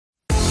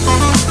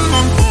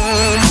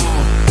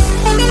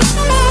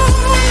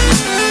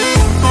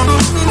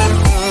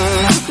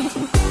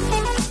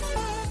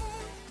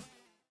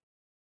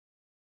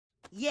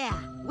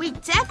We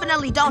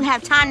definitely don't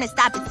have time to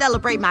stop to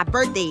celebrate my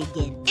birthday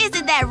again.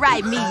 Isn't that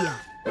right, Mia?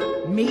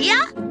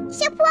 Mia?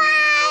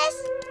 Surprise!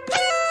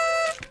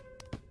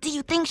 Do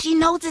you think she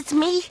knows it's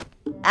me?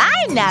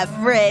 I'm not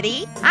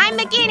Freddy. I'm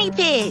a guinea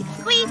pig.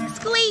 Squeak,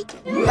 squeak.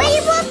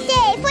 Freddy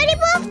birthday! Freddy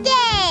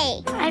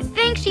birthday! I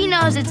think she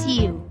knows it's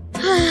you.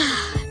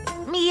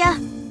 Mia,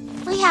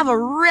 we have a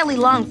really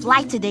long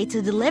flight today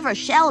to deliver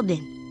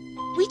Sheldon.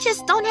 We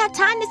just don't have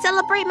time to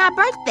celebrate my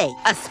birthday,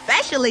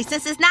 especially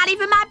since it's not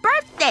even my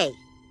birthday.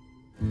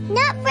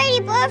 Not Freddy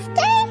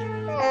birthday?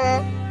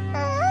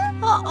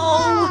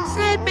 Uh-oh,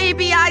 sad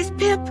baby eyes,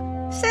 Pip.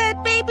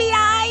 Sad baby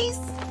eyes.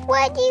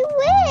 What do you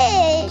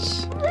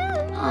wish?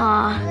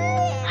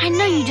 Aw, I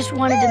know you just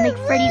wanted to make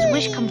Freddy's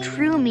wish come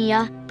true,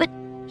 Mia, but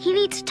he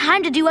needs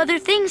time to do other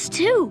things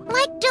too.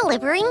 Like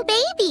delivering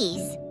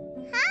babies.